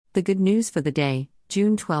The Good News for the Day,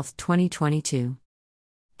 June 12, 2022.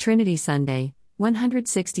 Trinity Sunday,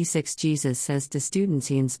 166. Jesus says to students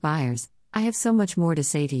he inspires, "I have so much more to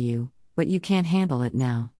say to you, but you can't handle it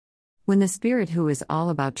now." When the Spirit who is all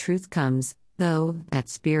about truth comes, though, that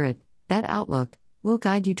Spirit, that outlook, will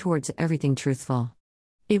guide you towards everything truthful.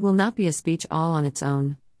 It will not be a speech all on its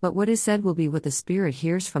own, but what is said will be what the Spirit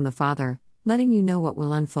hears from the Father, letting you know what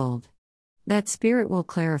will unfold. That Spirit will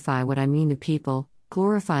clarify what I mean to people,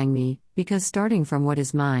 glorifying me, because starting from what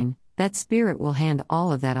is mine, that Spirit will hand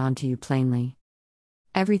all of that on to you plainly.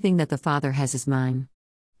 Everything that the Father has is mine.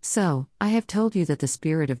 So, I have told you that the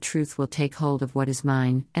Spirit of truth will take hold of what is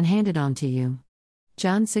mine and hand it on to you.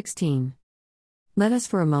 John 16. Let us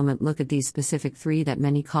for a moment look at these specific three that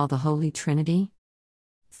many call the Holy Trinity.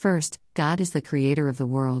 First, God is the creator of the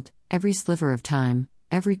world, every sliver of time,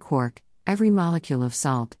 every quark, every molecule of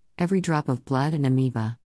salt, every drop of blood and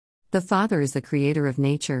amoeba. The Father is the creator of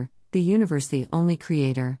nature, the universe the only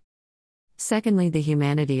creator. Secondly, the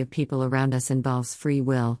humanity of people around us involves free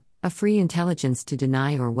will, a free intelligence to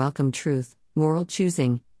deny or welcome truth, moral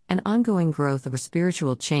choosing, an ongoing growth or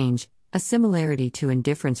spiritual change, a similarity to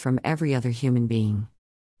indifference from every other human being.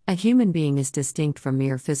 A human being is distinct from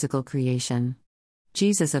mere physical creation.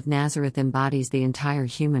 Jesus of Nazareth embodies the entire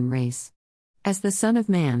human race. As the Son of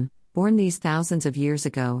Man, born these thousands of years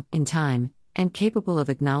ago, in time, and capable of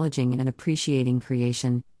acknowledging and appreciating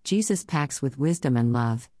creation, Jesus packs with wisdom and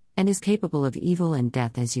love, and is capable of evil and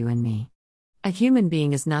death as you and me. A human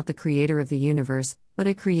being is not the creator of the universe, but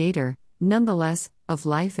a creator, nonetheless, of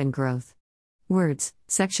life and growth. Words,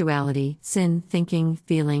 sexuality, sin, thinking,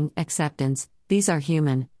 feeling, acceptance, these are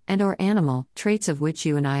human, and/or animal, traits of which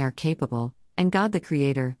you and I are capable, and God the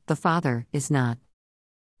Creator, the Father, is not.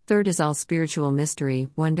 Third is all spiritual mystery,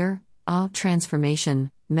 wonder, awe,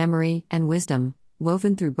 transformation, memory, and wisdom,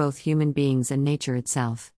 woven through both human beings and nature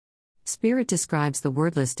itself. Spirit describes the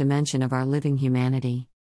wordless dimension of our living humanity.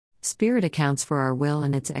 Spirit accounts for our will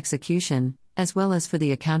and its execution, as well as for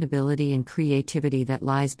the accountability and creativity that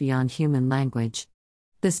lies beyond human language.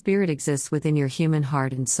 The Spirit exists within your human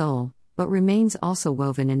heart and soul, but remains also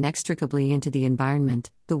woven inextricably into the environment,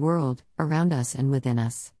 the world, around us and within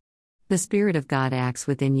us. The Spirit of God acts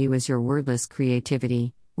within you as your wordless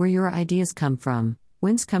creativity, where your ideas come from,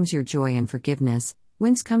 whence comes your joy and forgiveness,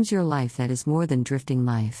 whence comes your life that is more than drifting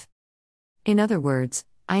life. In other words,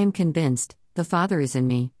 I am convinced, the Father is in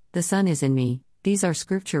me, the Son is in me, these are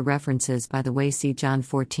scripture references by the way, see John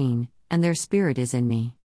 14, and their Spirit is in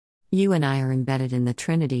me. You and I are embedded in the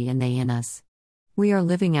Trinity and they in us. We are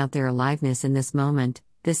living out their aliveness in this moment,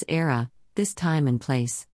 this era, this time and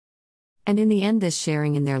place. And in the end, this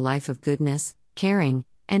sharing in their life of goodness, caring,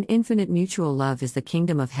 and infinite mutual love is the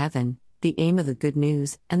kingdom of heaven, the aim of the good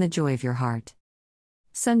news, and the joy of your heart.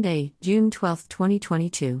 Sunday, June 12,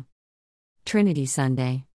 2022. Trinity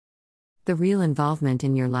Sunday. The real involvement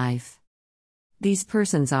in your life. These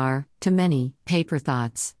persons are, to many, paper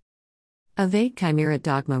thoughts. A vague chimera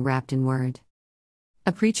dogma wrapped in word.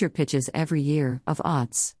 A preacher pitches every year, of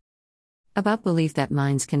aughts. About belief that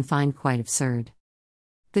minds can find quite absurd.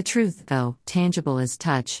 The truth, though, tangible as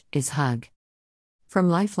touch, is hug. From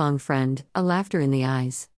lifelong friend, a laughter in the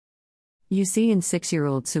eyes. You see in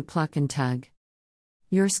 6-year-olds who pluck and tug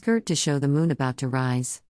your skirt to show the moon about to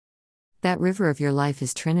rise. That river of your life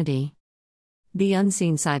is Trinity. The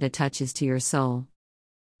unseen side attaches to your soul.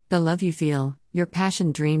 The love you feel, your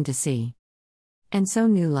passion dream to see. And so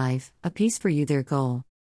new life, a peace for you their goal.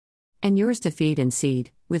 And yours to feed and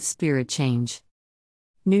seed, with spirit change.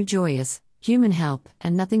 New joyous, human help,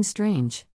 and nothing strange.